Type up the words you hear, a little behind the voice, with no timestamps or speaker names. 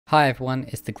Hi everyone,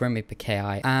 it's the Grim Reaper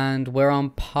KI, and we're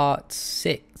on part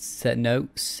 6, no,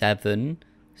 7.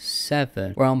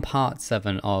 We're on part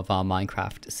 7 of our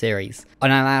Minecraft series.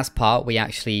 On our last part, we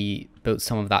actually built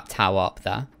some of that tower up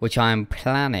there, which I'm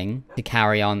planning to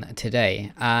carry on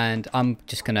today. And I'm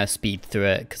just going to speed through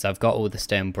it because I've got all the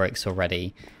stone bricks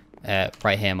already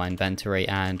right here in my inventory.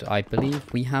 And I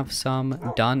believe we have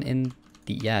some done in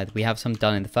we have some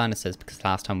done in the furnaces because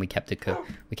last time we kept it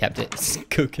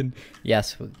cooking.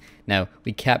 Yes, no,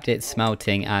 we kept it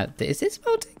smelting at. Is it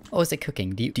smelting or is it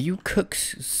cooking? Do you cook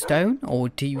stone or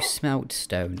do you smelt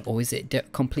stone, or is it a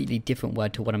completely different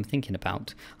word to what I'm thinking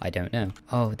about? I don't know.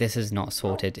 Oh, this is not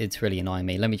sorted. It's really annoying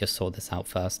me. Let me just sort this out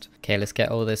first. Okay, let's get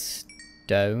all this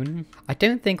stone. I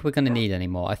don't think we're gonna need any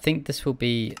more. I think this will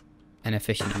be an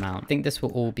efficient amount. I think this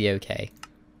will all be okay.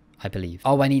 I believe.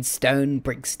 Oh, I need stone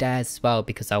brick stairs as well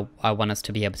because I want us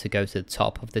to be able to go to the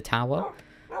top of the tower.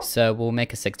 So we'll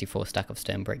make a 64 stack of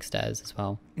stone brick stairs as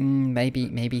well.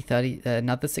 Maybe 30,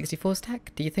 another 64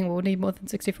 stack? Do you think we'll need more than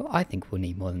 64? I think we'll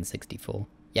need more than 64.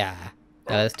 Yeah,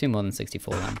 let's do more than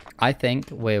 64 then. I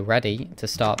think we're ready to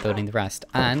start building the rest.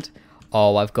 And,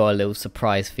 oh, I've got a little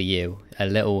surprise for you. A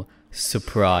little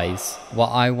surprise. What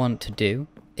I want to do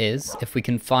is, if we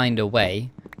can find a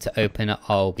way to open up.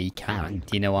 Oh, we can.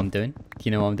 Do you know what I'm doing? Do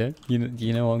you know what I'm doing? Do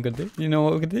you know what I'm gonna do? You know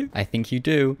what we're gonna do? I think you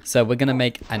do. So we're gonna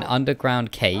make an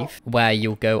underground cave where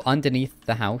you'll go underneath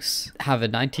the house, have a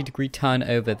 90-degree turn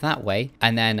over that way,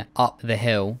 and then up the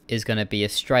hill is gonna be a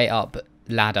straight up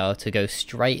ladder to go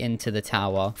straight into the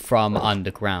tower from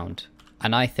underground.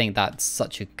 And I think that's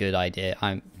such a good idea.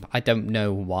 I don't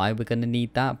know why we're going to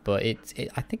need that, but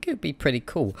I think it would be pretty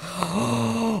cool.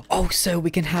 Oh, so we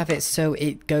can have it so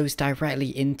it goes directly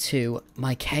into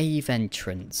my cave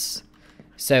entrance.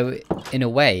 So in a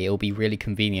way, it'll be really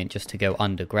convenient just to go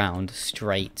underground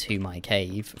straight to my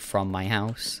cave from my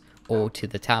house or to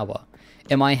the tower.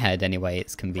 In my head, anyway,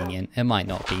 it's convenient. It might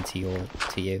not be to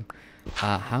you.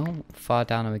 How far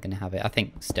down are we going to have it? I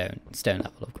think stone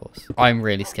level, of course. I'm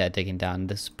really scared digging down.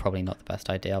 This is probably not the best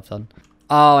idea I've done.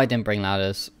 Oh, I didn't bring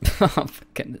ladders. Oh, for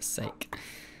goodness sake.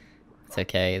 It's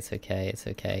okay, it's okay, it's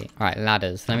okay. Alright,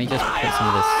 ladders. Let me just put some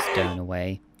of this stone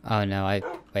away. Oh no,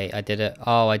 wait, I did it.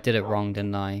 Oh, I did it wrong,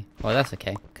 didn't I? Well, that's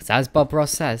okay. Because as Bob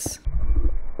Ross says,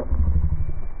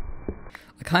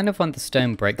 I kind of want the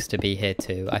stone bricks to be here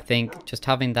too. I think just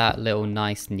having that little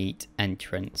nice, neat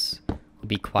entrance would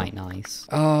be quite nice.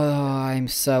 Oh, I'm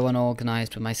so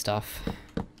unorganized with my stuff.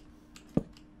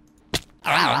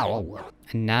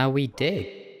 And now we dig.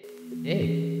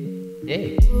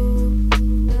 Dig.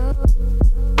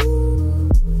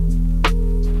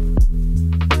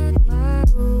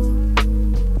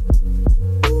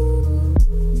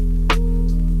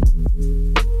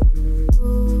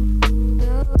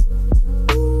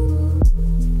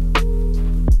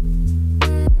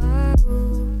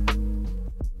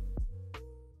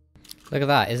 Look at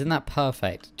that, isn't that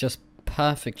perfect? Just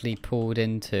perfectly pulled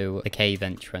into the cave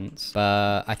entrance.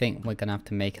 But I think we're gonna have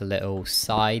to make a little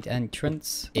side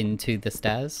entrance into the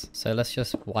stairs. So let's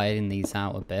just widen these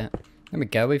out a bit. There we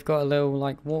go, we've got a little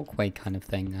like walkway kind of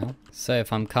thing now. So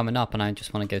if I'm coming up and I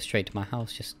just want to go straight to my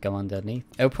house, just go underneath.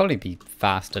 It'll probably be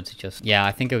faster to just, yeah,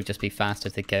 I think it would just be faster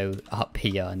to go up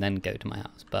here and then go to my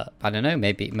house. But I don't know,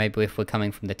 maybe if we're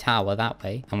coming from the tower that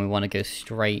way and we want to go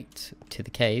straight to the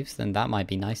caves, then that might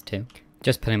be nice too.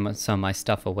 Just putting some of my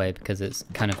stuff away because it's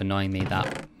kind of annoying me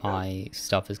that my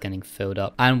stuff is getting filled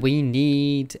up. And we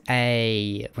need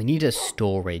a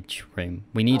storage room.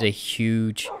 We need a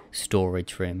huge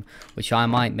storage room, which I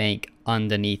might make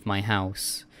underneath my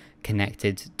house,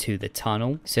 connected to the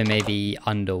tunnel. So maybe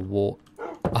underwater.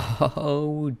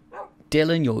 Oh,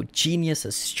 Dylan, your genius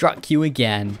has struck you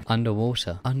again.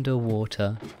 Underwater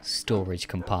storage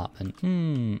compartment.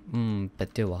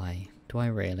 But do I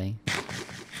really?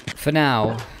 For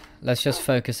now, let's just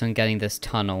focus on getting this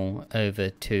tunnel over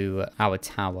to our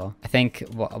tower. I think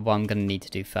what I'm going to need to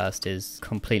do first is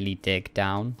completely dig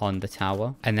down on the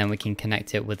tower, and then we can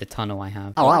connect it with the tunnel I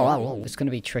have. It's going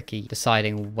to be tricky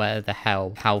deciding where the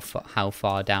hell, how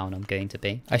far down I'm going to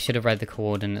be. I should have read the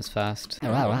coordinates first.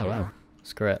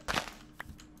 Screw it.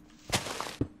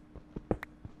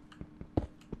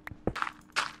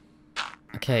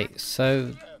 Okay,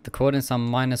 so the coordinates are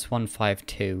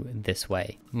 -152 this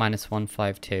way.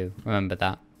 -152. Remember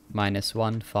that.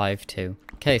 -152.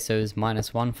 Okay, so it's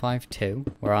 -152.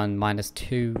 We're on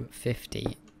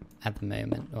 -250 at the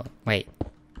moment. Oh, wait.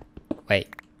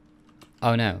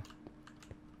 Oh no.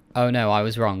 Oh no, I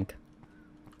was wrong.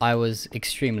 I was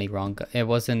extremely wrong. It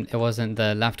wasn't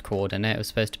the left coordinate. It was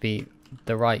supposed to be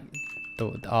the right.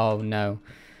 Oh no.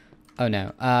 Oh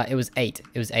no. It was 8.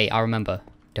 It was 8. I remember.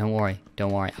 Don't worry.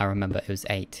 Don't worry. I remember it was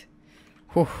 8.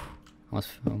 Whew.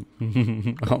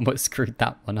 Almost screwed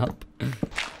that one up.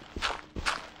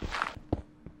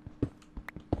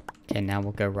 Okay, now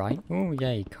we'll go right. Oh,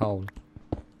 yay, coal.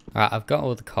 Alright, I've got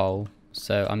all the coal.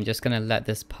 So I'm just going to let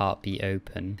this part be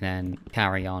open and then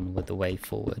carry on with the way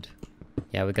forward.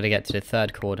 Yeah, we're going to get to the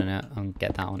 3rd coordinate and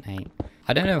get that on 8.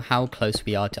 I don't know how close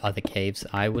we are to other caves.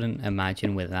 I wouldn't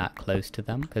imagine we're that close to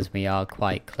them because we are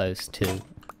quite close to...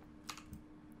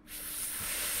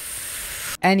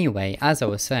 Anyway, as I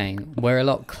was saying, we're a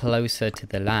lot closer to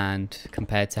the land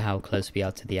compared to how close we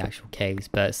are to the actual caves.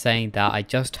 But saying that, I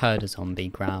just heard a zombie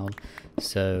growl.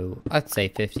 So I'd say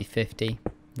 50-50.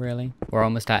 Really? We're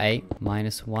almost at 8.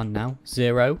 -1 now.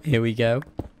 0. Here we go.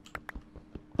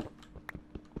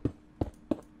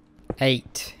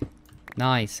 8.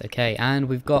 Nice. Okay. And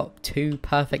we've got 2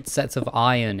 perfect sets of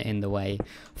iron in the way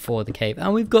for the cave.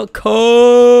 And we've got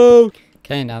coal!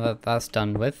 Okay, now that that's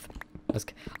done with.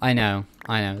 I know.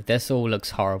 This all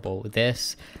looks horrible.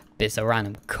 This bit's a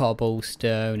random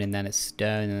cobblestone and then it's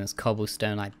stone and it's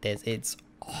cobblestone like this. It's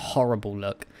a horrible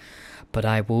look. But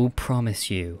I will promise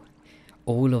you,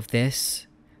 all of this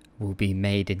will be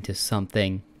made into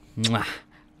something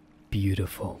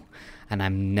beautiful. And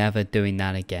I'm never doing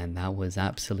that again. That was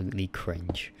absolutely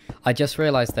cringe. I just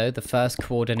realized though, the first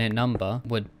coordinate number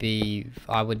would be,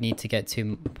 I would need to get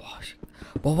to,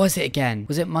 what was it again?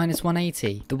 Was it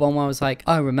 -180? The one where I was like,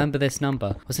 oh, remember this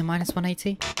number. Was it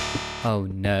 -180? Oh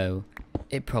no.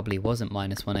 It probably wasn't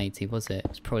 -180, was it? It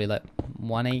was probably like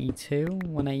 182,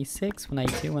 186,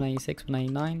 182, 186,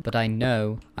 189. But I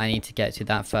know I need to get to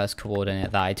that first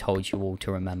coordinate that I told you all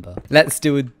to remember. Let's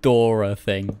do a Dora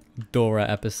thing. Dora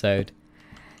episode.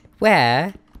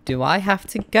 Where do I have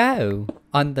to go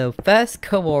on the first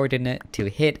coordinate to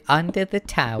hit under the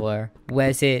tower?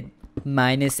 Was it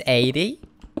 -80?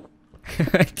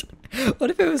 What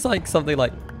if it was like something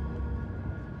like...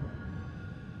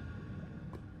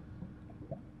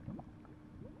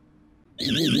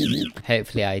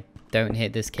 Hopefully I don't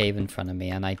hit this cave in front of me,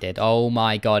 and I did. Oh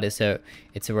my god, it's a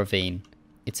ravine.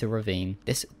 It's a ravine.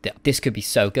 This could be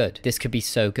so good. This could be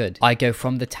so good. I go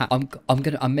from the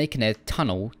I'm making a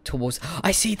tunnel towards...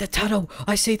 I see the tunnel.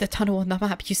 I see the tunnel on the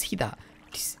map. You see that?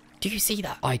 Do you see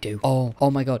that? I do.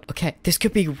 Oh my god. Okay, this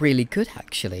could be really good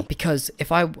actually. Because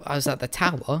if I was at the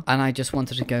tower and I just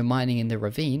wanted to go mining in the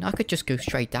ravine, I could just go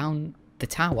straight down the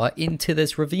tower into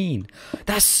this ravine.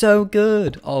 That's so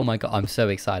good. Oh my god, I'm so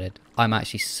excited. I'm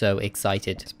actually so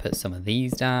excited. Let's put some of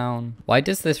these down. Why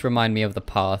does this remind me of the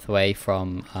pathway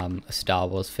from a Star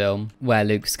Wars film where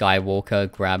Luke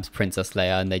Skywalker grabs Princess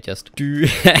Leia and they just do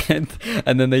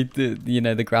and then they do, you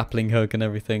know, the grappling hook and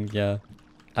everything. Yeah,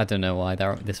 I don't know why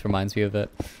this reminds me of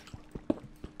it.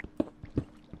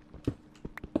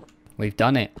 We've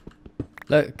done it.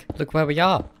 Look where we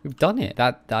are. We've done it.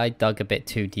 That I dug a bit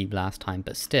too deep last time,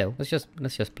 but still, let's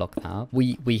just block that up.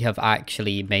 We have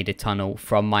actually made a tunnel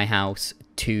from my house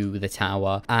to the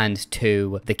tower and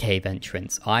to the cave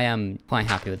entrance. I am quite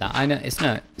happy with that. I know it's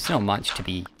not much to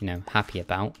be, you know, happy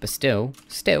about, but still,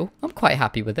 I'm quite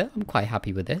happy with it. I'm quite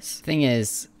happy with this. Thing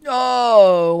is,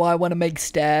 oh, I want to make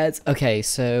stairs. Okay,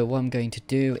 so what I'm going to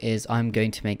do is I'm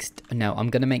going to make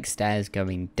stairs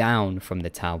going down from the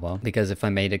tower, because if I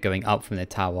made it going up from the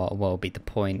tower, what will be the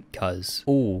point? Because,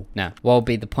 what will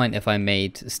be the point if I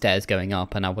made stairs going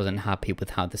up and I wasn't happy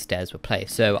with how the stairs were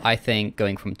placed? So I think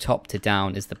going from top to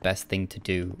down is the best thing to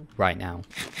do right now.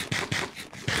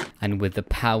 And with the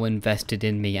power invested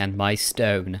in me and my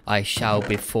stone, I shall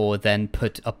before then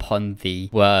put upon thee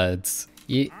words.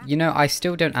 You know, I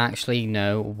still don't actually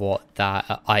know what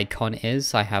that icon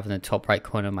is I have in the top right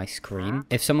corner of my screen.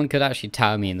 If someone could actually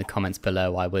tell me in the comments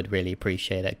below, I would really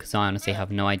appreciate it, because I honestly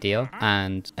have no idea.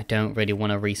 And I don't really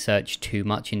want to research too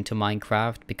much into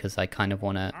Minecraft because I kind of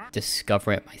want to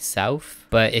discover it myself.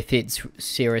 But if it's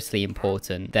seriously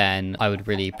important, then I would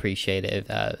really appreciate it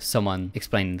if someone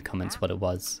explained in the comments what it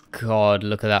was. God,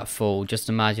 look at that fall. Just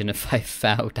imagine if I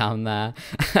fell down there.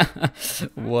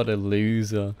 What a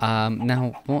loser. Now,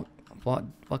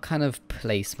 what kind of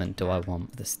placement do I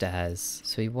want for the stairs?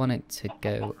 So we want it to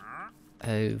go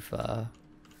over.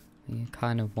 You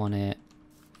kind of want it...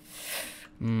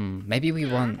 maybe we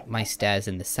want my stairs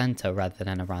in the center rather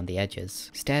than around the edges.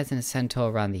 Stairs in the center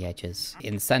or around the edges.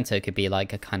 In the center could be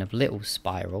like a kind of little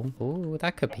spiral. Ooh,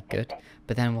 that could be good.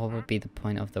 But then what would be the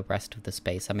point of the rest of the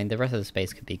space? I mean, the rest of the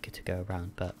space could be good to go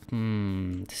around, but...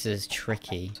 this is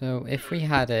tricky. So if we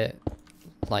had it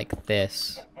like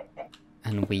this...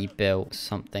 and we built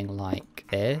something like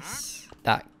this,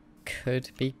 that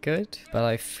could be good, but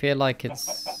I feel like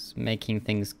it's making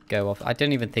things go off. I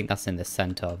don't even think that's in the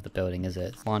center of the building, is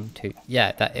it? 1, 2.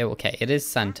 Yeah, okay, it is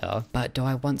center. But do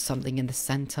I want something in the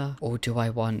center, or do I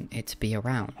want it to be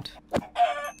around?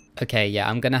 Okay, yeah,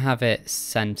 I'm gonna have it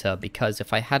center, because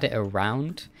if I had it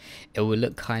around, it would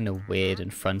look kind of weird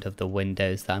in front of the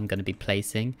windows that I'm gonna be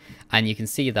placing. And you can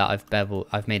see that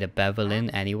I've made a bevel in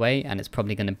anyway, and it's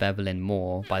probably gonna bevel in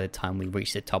more by the time we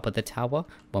reach the top of the tower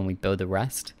when we build the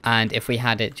rest. And if we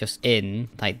had it just in,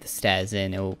 like the stairs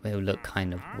in, it'll look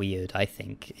kind of weird, I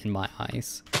think, in my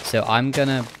eyes. So I'm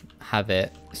gonna have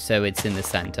it so it's in the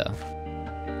center.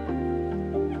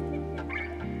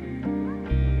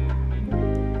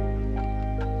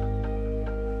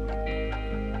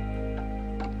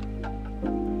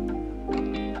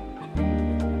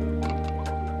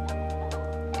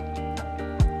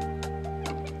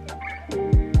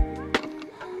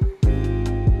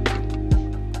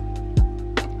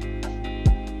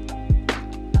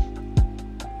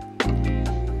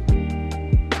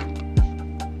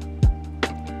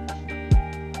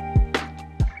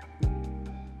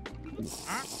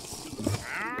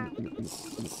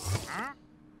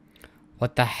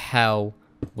 What the hell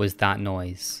was that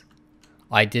noise?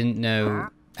 I didn't know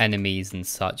enemies and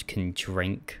such can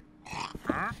drink.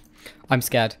 I'm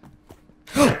scared.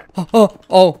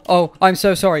 Oh, I'm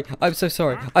so sorry. I'm so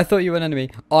sorry. I thought you were an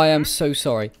enemy. I am so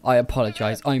sorry. I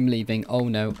apologize. I'm leaving. Oh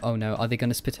no. Are they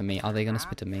gonna spit at me? Are they gonna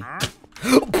spit at me?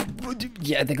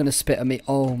 Yeah, they're gonna spit at me.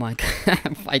 Oh my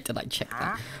god. Why did I check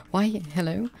that? Why?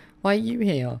 Hello? Why are you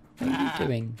here? What are you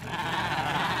doing?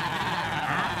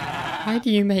 Why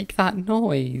do you make that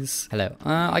noise? Hello.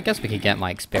 I guess we could get my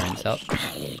experience up.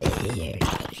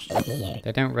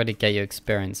 They don't really get your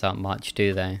experience up much,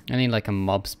 do they? I need like a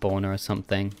mob spawner or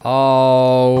something.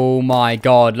 Oh my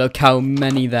god, look how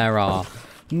many there are.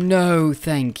 No,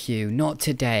 thank you. Not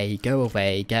today. Go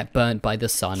away. Get burnt by the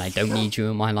sun. I don't need you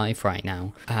in my life right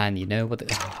now. And you know what?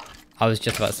 I was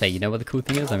just about to say, you know what the cool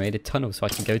thing is? I made a tunnel so I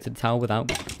can go to the tower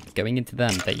without going into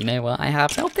them. But you know what? I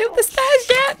have not built the stairs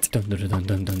yet.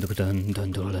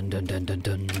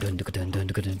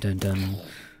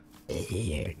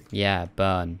 Yeah,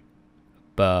 burn.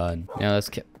 Burn. You know, let's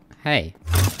kill. Hey.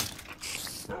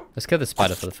 Let's kill the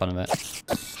spider for the fun of it.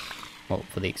 Well,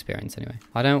 for the experience anyway.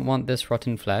 I don't want this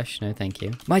rotten flesh. No, thank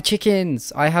you. My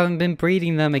chickens! I haven't been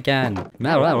breeding them again.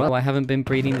 No, I haven't been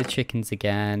breeding the chickens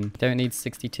again. Don't need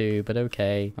 62, but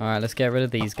okay. Alright, let's get rid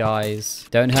of these guys.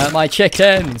 Don't hurt my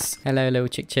chickens! Hello, little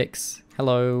chicks.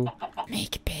 Hello.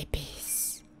 Make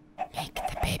babies. Make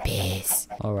the babies.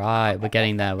 Alright, we're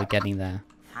getting there. We're getting there.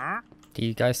 Do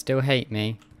you guys still hate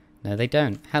me? No, they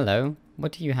don't. Hello.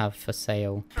 What do you have for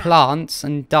sale? Plants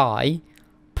and dye.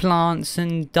 Plants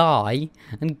and die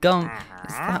and go.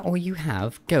 Is that all you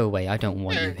have? Go away. I don't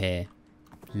want you here.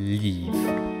 Leave.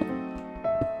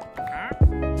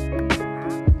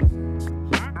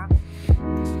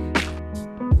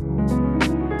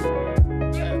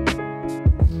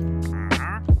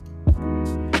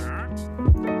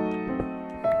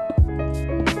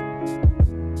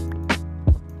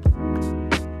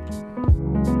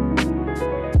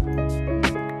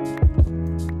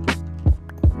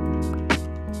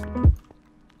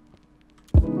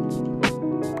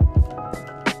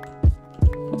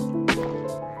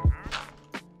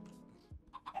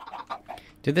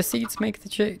 Do the seeds make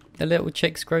the little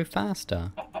chicks grow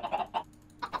faster?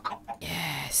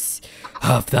 Yes!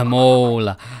 Have them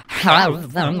all!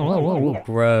 Have them all!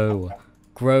 Grow.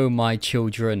 Grow, my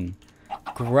children.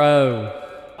 Grow.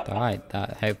 Alright,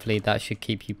 hopefully that should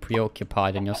keep you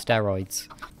preoccupied on your steroids.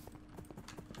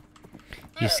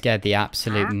 You scared the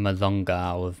absolute malonga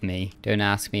out of me. Don't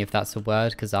ask me if that's a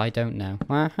word, because I don't know.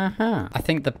 I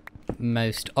think the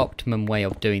most optimum way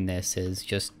of doing this is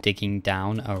just digging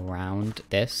down around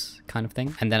this kind of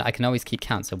thing, and then I can always keep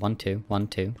count. So 1 2 1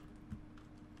 2,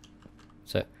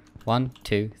 so 1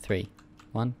 2 3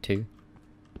 1 2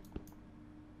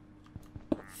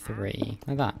 3,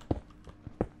 like that.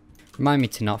 Remind me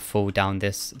to not fall down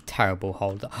this terrible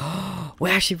hole.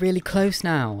 We're actually really close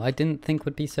now. I didn't think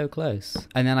we'd be so close.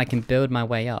 And then I can build my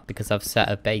way up because I've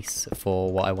set a base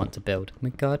for what I want to build. Oh my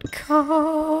god.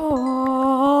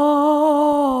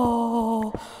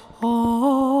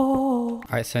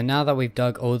 Alright, so now that we've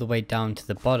dug all the way down to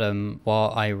the bottom,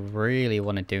 what I really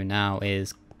want to do now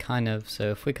is kind of,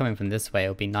 so if we're coming from this way,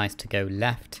 it'll be nice to go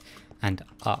left and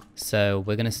up. So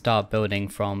we're going to start building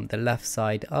from the left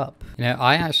side up. You know,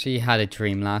 I actually had a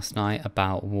dream last night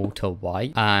about Walter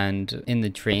White, and in the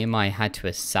dream I had to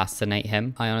assassinate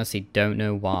him. I honestly don't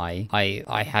know why.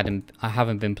 I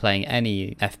haven't been playing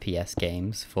any FPS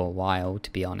games for a while,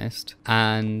 to be honest.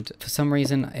 And for some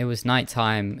reason it was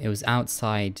nighttime. It was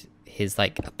outside his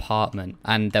like apartment,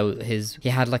 and he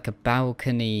had like a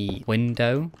balcony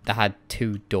window that had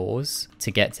 2 doors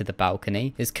to get to the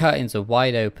balcony. His curtains were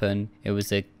wide open. It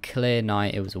was a clear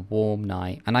night. It was a warm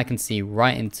night, and I can see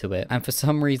right into it. And for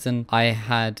some reason I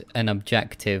had an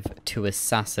objective to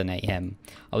assassinate him.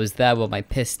 I was there with my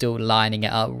pistol, lining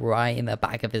it up right in the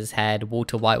back of his head.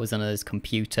 Walter White was on his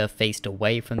computer, faced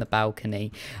away from the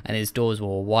balcony, and his doors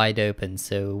were wide open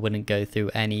so it wouldn't go through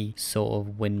any sort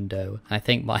of window. And I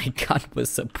think my gun was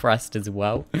suppressed as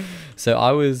well. So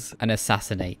I was an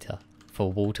assassinator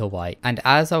for Walter White. And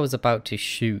as I was about to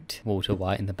shoot Walter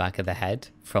White in the back of the head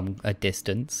from a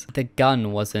distance, the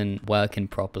gun wasn't working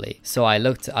properly. So I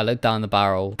looked down the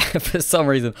barrel. For some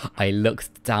reason, I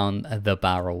looked down the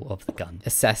barrel of the gun,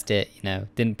 assessed it, you know,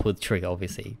 didn't pull the trigger,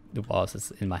 obviously, whilst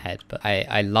it's in my head. But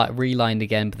I relined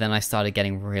again, but then I started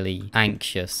getting really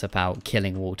anxious about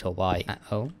killing Walter White.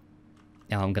 Oh,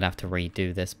 I'm gonna have to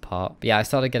redo this part. But yeah, I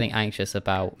started getting anxious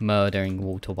about murdering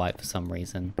Walter White for some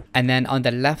reason. And then on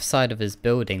the left side of his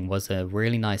building was a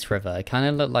really nice river. It kind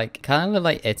of looked like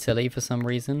Italy for some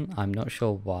reason. I'm not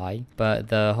sure why, but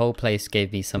the whole place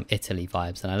gave me some Italy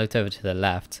vibes. And I looked over to the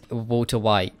left. Walter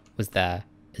White was there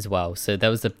as well. So there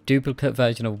was a duplicate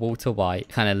version of Walter White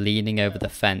kind of leaning over the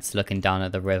fence, looking down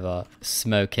at the river,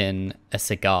 smoking a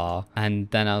cigar. And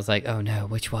then I was like, oh no,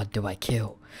 which one do I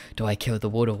kill? Do I kill the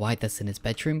Walter White that's in his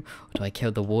bedroom? Or do I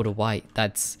kill the Walter White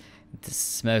that's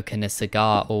smoking a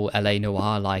cigar all LA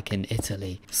Noir like in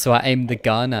Italy? So I aimed the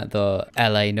gun at the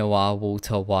LA Noir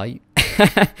Walter White.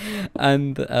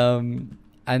 And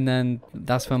then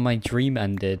that's when my dream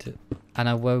ended. And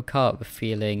I woke up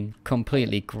feeling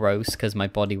completely gross because my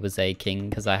body was aching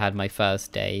because I had my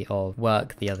first day of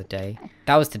work the other day.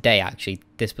 That was today, actually.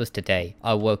 This was today.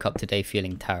 I woke up today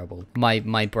feeling terrible.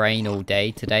 My brain all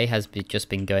day today has just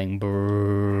been going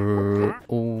brrrr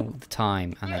all the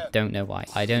time, and I don't know why.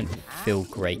 I don't feel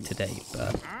great today,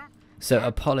 but... So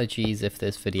apologies if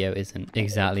this video isn't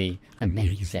exactly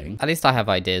amazing. At least I have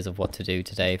ideas of what to do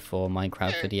today for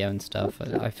Minecraft video and stuff.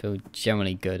 I feel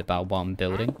generally good about what I'm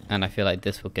building, and I feel like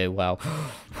this will go well.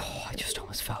 Oh, I just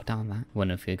almost fell down that.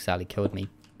 Wouldn't have exactly killed me,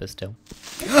 but still.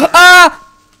 Ah!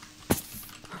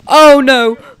 Oh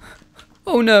no!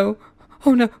 Oh no!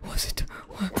 Oh no! What's it?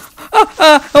 Ah!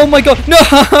 Ah! Oh my god!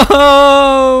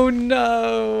 No!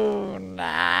 No!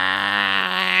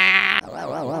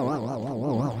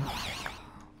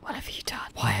 What have you done?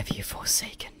 Why have you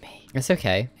forsaken me? It's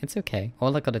okay. It's okay.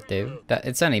 All I gotta do...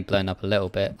 It's only blown up a little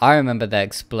bit. I remember the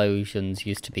explosions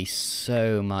used to be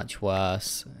so much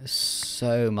worse.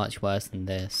 So much worse than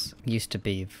this. Used to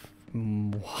be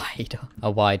wider. A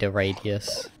wider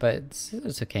radius. But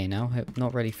it's okay now. I'm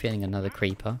not really feeling another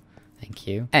creeper. Thank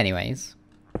you. Anyways.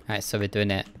 Alright, so we're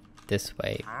doing it this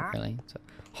way, really. So,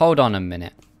 hold on a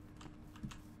minute.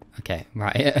 Okay,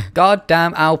 right.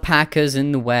 Goddamn alpacas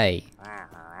in the way.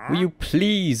 Will you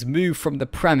please move from the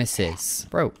premises?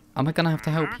 Bro, am I gonna have to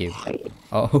help you?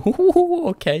 Oh,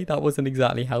 okay, that wasn't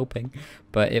exactly helping,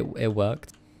 but it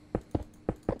worked.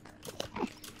 I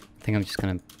think I'm just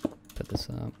gonna put this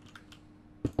up.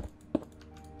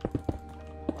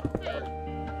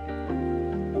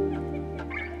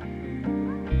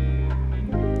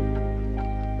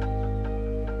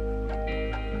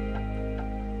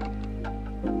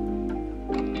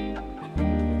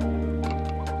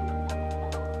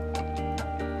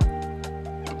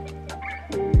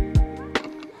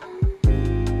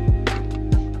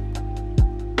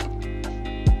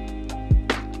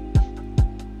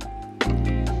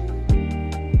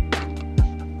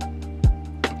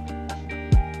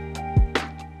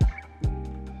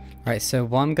 Right, so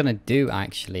what I'm gonna do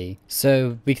actually,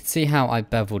 so we can see how I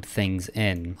beveled things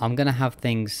in. I'm gonna have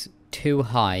things too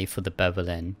high for the bevel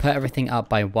in, put everything up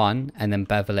by 1 and then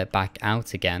bevel it back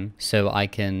out again so I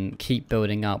can keep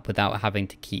building up without having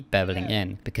to keep beveling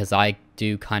in, because I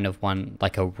do kind of want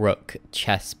like a rook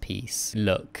chess piece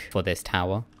look for this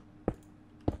tower.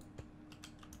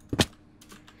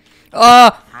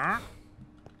 Ah!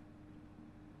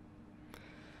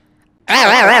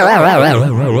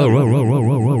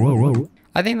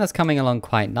 I think that's coming along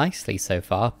quite nicely so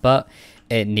far, but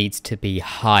it needs to be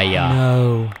higher.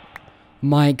 No.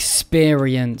 My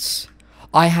experience.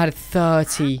 I had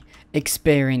 30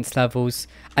 experience levels,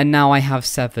 and now I have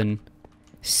 7.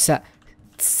 7.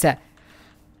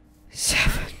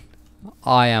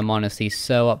 I am honestly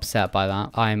so upset by that.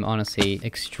 I'm honestly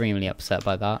extremely upset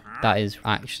by that. That is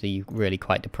actually really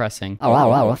quite depressing.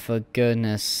 Oh, for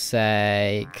goodness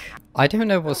sake. I don't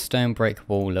know what stone brick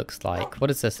wall looks like. What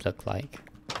does this look like?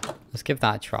 Let's give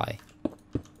that a try.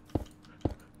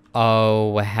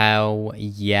 Oh, hell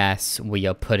yes, we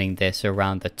are putting this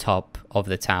around the top of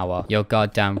the tower. You're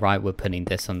goddamn right, we're putting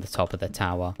this on the top of the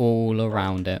tower. All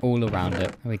around it, all around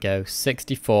it. There we go,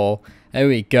 64. There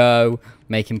we go,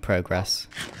 making progress.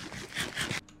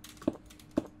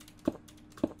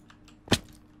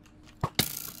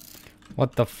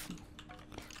 What the f...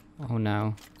 Oh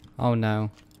no, oh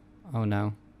no, oh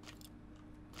no.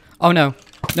 Oh no,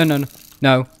 no, no, no,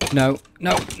 no, no,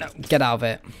 no, no, get out of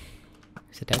it.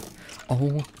 Is it dead?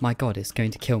 Oh my god, it's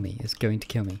going to kill me. It's going to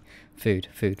kill me. Food,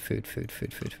 food, food, food,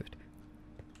 food, food, food.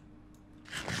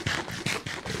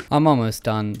 I'm almost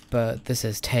done, but this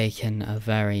has taken a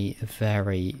very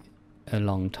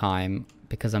long time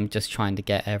because I'm just trying to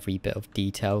get every bit of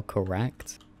detail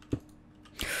correct.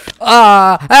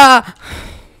 Ah! Ah!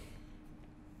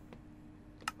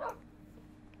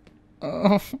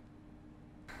 Oh.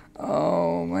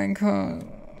 Oh my god.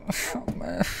 Oh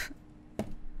man.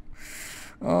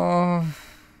 Oh.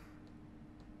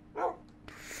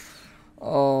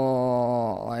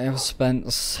 Oh, I have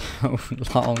spent so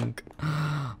long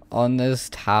on this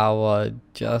tower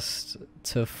just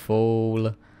to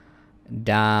fall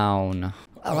down.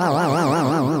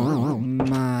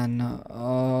 Man,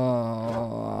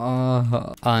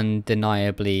 oh,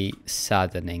 undeniably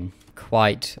saddening,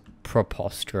 quite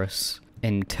preposterous,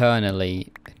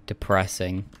 internally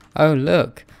depressing. Oh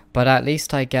look, but at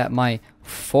least I get my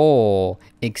 4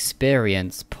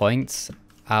 experience points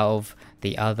out of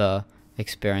the other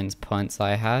experience points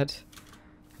I had.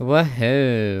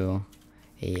 Woohoo!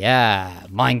 Yeah,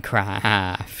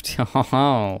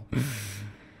 Minecraft.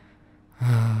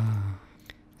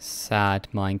 Sad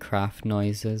Minecraft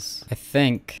noises. I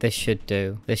think this should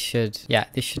do. This should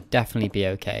definitely be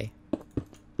okay.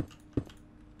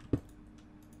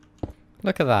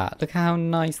 Look at that. Look how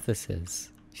nice this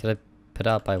is. Should I put it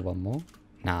up by 1 more?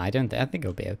 Nah, I don't think. I think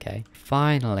it'll be okay.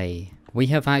 Finally, we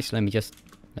have actually. Let me just.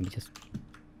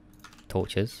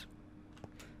 Torches.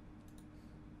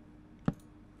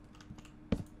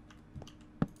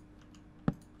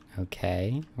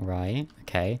 Okay, right,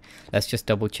 okay. Let's just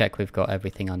double check we've got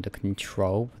everything under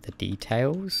control with the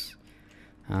details.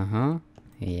 Uh-huh,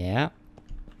 yeah.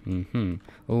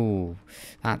 Ooh,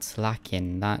 that's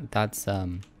lacking.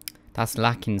 That's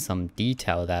lacking some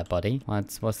detail there, buddy.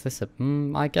 What's this?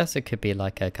 I guess it could be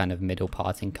like a kind of middle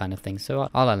parting kind of thing, so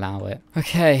I'll allow it.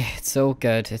 Okay, it's all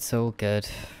good, it's all good.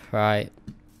 Right.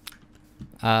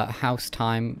 House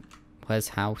time. Where's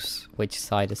house? Which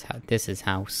side is house? This is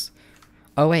house.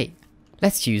 Oh wait,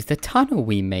 let's use the tunnel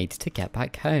we made to get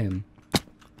back home.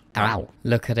 Ow.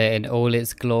 Look at it in all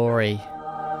its glory.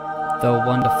 The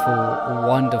wonderful,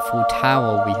 wonderful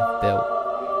tower we have built.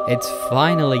 It's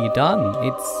finally done.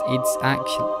 It's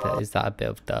actually... Is that a bit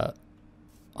of dirt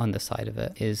on the side of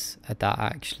it? Is that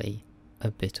actually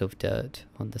a bit of dirt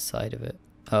on the side of it?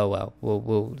 Oh well,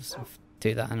 we'll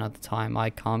do that another time. I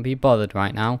can't be bothered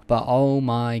right now. But oh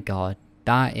my god.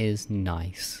 That is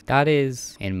nice. That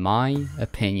is, in my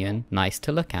opinion, nice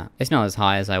to look at. It's not as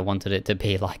high as I wanted it to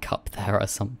be, like up there or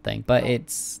something, but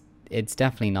it's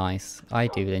definitely nice. I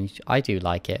do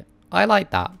like it. I like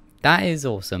that. That is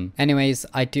awesome. Anyways,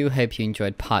 I do hope you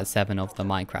enjoyed part 7 of the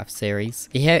Minecraft series.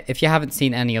 If you haven't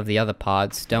seen any of the other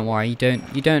parts, don't worry,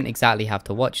 you don't exactly have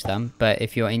to watch them, but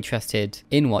if you're interested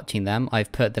in watching them,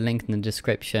 I've put the link in the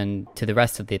description to the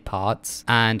rest of the parts,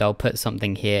 and I'll put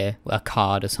something here, a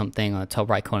card or something on the top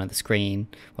right corner of the screen.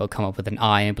 We'll come up with an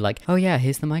eye and be like, oh yeah,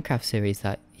 here's the Minecraft series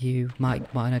that you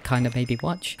might want to kind of maybe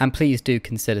watch. And please do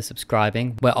consider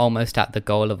subscribing. We're almost at the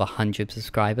goal of 100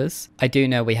 subscribers. I do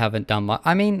know we haven't done much.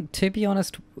 I mean, to be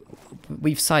honest,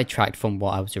 we've sidetracked from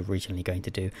what I was originally going to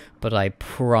do, but I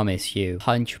promise you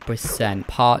 100%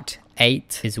 part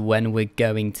 8 is when we're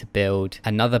going to build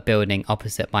another building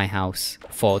opposite my house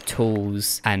for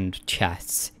tools and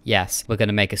chests. Yes, we're going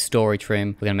to make a storage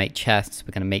room, we're going to make chests,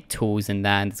 we're going to make tools in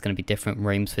there, and there's going to be different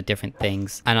rooms for different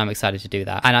things, and I'm excited to do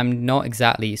that. And I'm not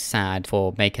exactly sad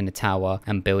for making a tower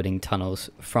and building tunnels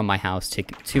from my house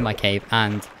to my cave,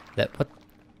 and that. What?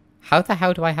 How the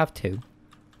hell do I have 2?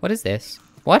 What is this?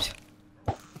 What?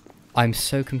 I'm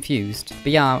so confused.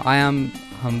 But yeah, I'm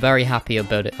very happy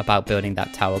about building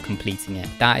that tower, completing it.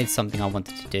 That is something I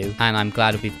wanted to do, and I'm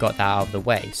glad we've got that out of the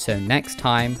way. So next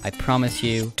time, I promise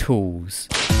you, tools.